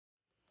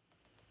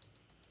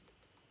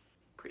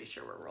Pretty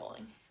sure we're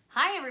rolling.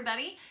 Hi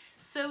everybody.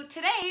 So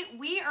today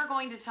we are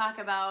going to talk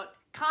about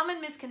common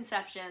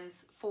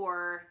misconceptions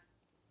for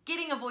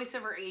getting a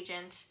voiceover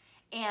agent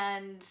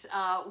and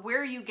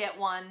where you get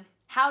one,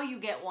 how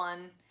you get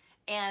one,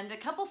 and a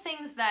couple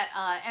things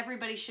that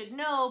everybody should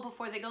know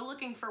before they go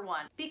looking for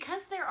one.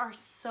 Because there are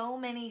so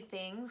many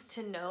things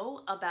to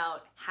know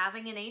about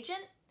having an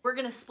agent, we're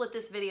gonna split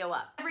this video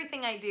up.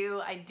 Everything I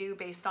do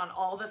based on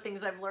all the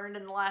things I've learned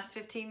in the last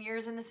 15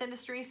 years in this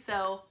industry,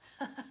 so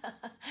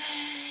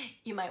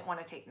you might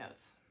wanna take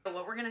notes.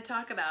 What we're gonna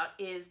talk about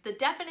is the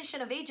definition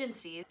of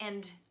agencies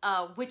and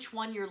which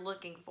one you're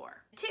looking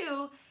for.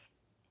 2,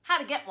 how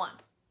to get one.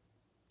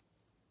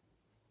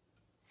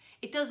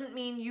 It doesn't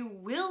mean you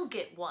will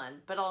get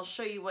one, but I'll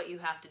show you what you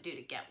have to do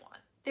to get one.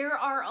 There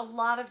are a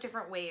lot of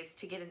different ways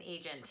to get an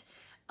agent,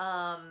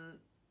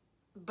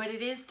 but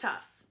it is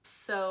tough.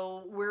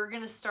 So we're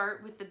gonna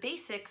start with the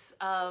basics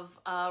of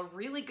a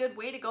really good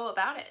way to go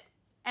about it.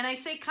 And I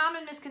say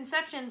common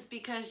misconceptions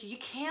because you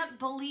can't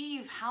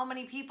believe how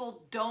many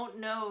people don't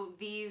know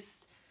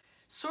these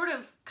sort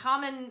of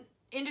common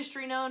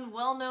industry known,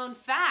 well-known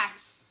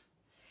facts,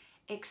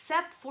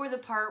 except for the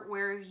part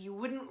where you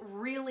wouldn't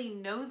really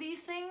know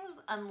these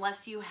things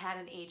unless you had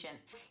an agent.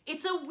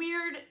 It's a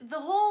weird, the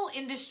whole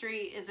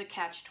industry is a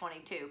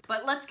catch-22,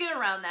 but let's get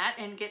around that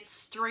and get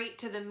straight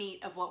to the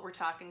meat of what we're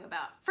talking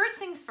about. First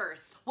things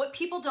first, what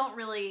people don't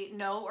really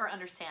know or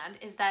understand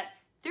is that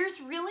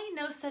there's really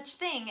no such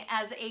thing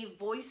as a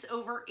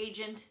voiceover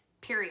agent,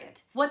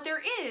 period. What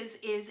there is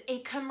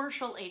a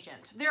commercial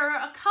agent. There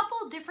are a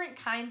couple different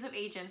kinds of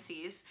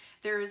agencies.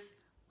 There's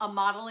a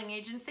modeling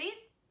agency,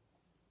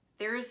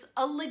 there's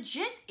a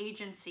legit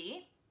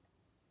agency,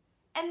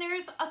 and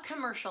there's a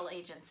commercial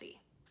agency.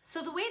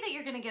 So the way that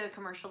you're gonna get a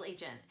commercial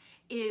agent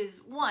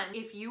is, one,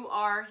 if you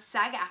are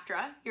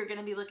SAG-AFTRA, you're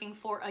gonna be looking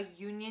for a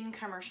union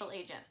commercial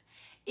agent.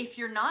 If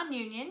you're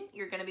non-union,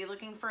 you're gonna be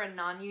looking for a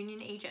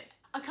non-union agent.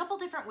 A couple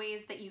different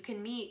ways that you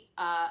can meet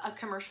a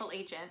commercial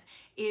agent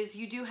is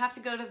you do have to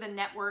go to the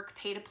network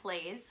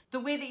pay-to-plays. The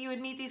way that you would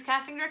meet these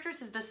casting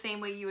directors is the same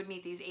way you would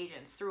meet these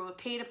agents, through a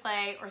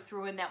pay-to-play or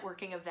through a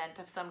networking event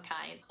of some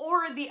kind.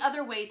 Or the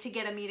other way to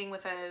get a meeting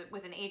with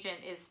an agent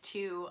is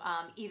to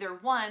either,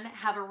 one,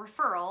 have a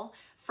referral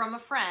from a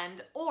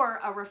friend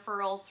or a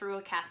referral through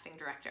a casting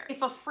director.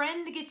 If a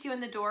friend gets you in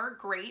the door,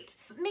 great.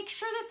 Make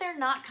sure that they're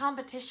not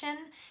competition.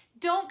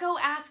 Don't go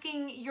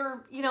asking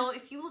your,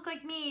 if you look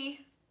like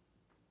me,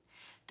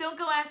 don't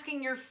go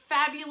asking your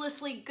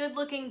fabulously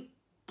good-looking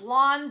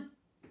blonde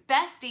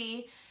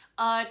bestie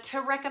to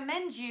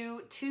recommend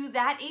you to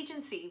that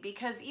agency,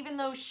 because even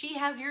though she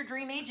has your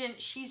dream agent,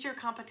 she's your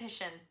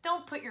competition.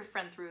 Don't put your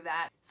friend through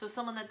that. So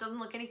someone that doesn't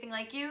look anything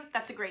like you,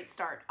 that's a great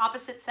start.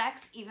 Opposite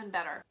sex, even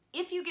better.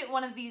 If you get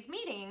one of these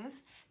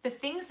meetings, the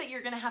things that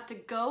you're gonna have to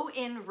go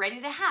in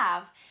ready to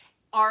have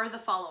are the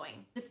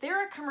following. If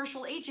they're a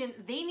commercial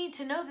agent, they need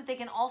to know that they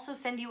can also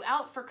send you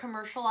out for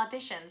commercial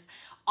auditions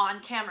on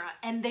camera,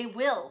 and they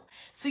will.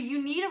 So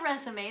you need a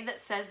resume that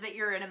says that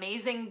you're an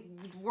amazing,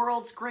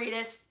 world's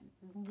greatest,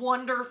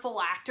 wonderful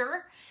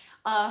actor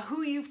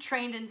who you've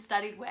trained and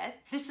studied with.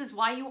 This is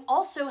why you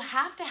also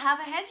have to have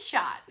a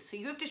headshot. So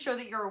you have to show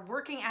that you're a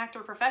working actor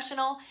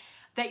professional,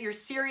 that you're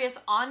serious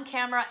on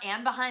camera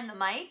and behind the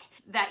mic,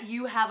 that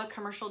you have a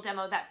commercial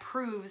demo that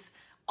proves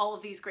all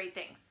of these great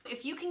things.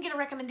 If you can get a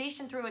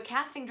recommendation through a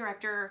casting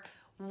director,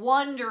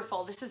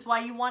 wonderful. This is why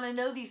you want to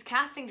know these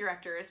casting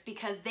directors,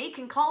 because they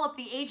can call up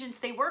the agents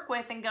they work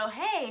with and go,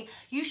 hey,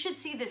 you should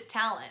see this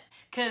talent.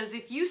 Because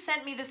if you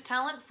sent me this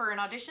talent for an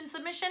audition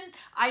submission,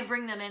 I'd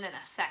bring them in a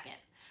second,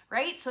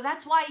 right? So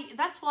that's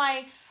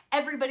why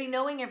everybody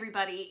knowing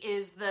everybody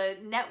is the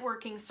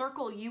networking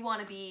circle you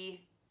want to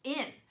be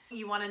in.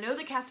 You want to know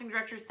the casting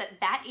directors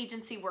that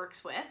agency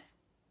works with.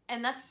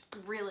 And that's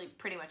really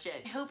pretty much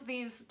it. I hope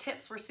these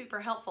tips were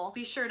super helpful.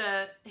 Be sure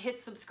to hit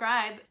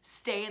subscribe,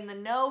 stay in the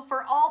know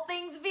for all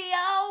things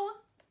VO.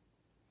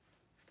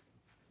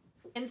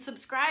 And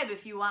subscribe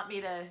if you want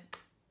me to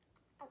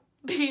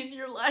be in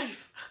your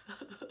life.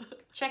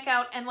 Check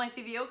out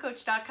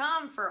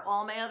nycvocoach.com for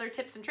all my other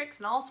tips and tricks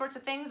and all sorts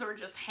of things, or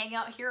just hang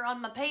out here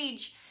on my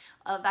page.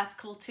 That's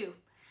cool too.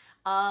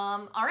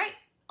 All right,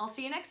 I'll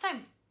see you next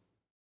time.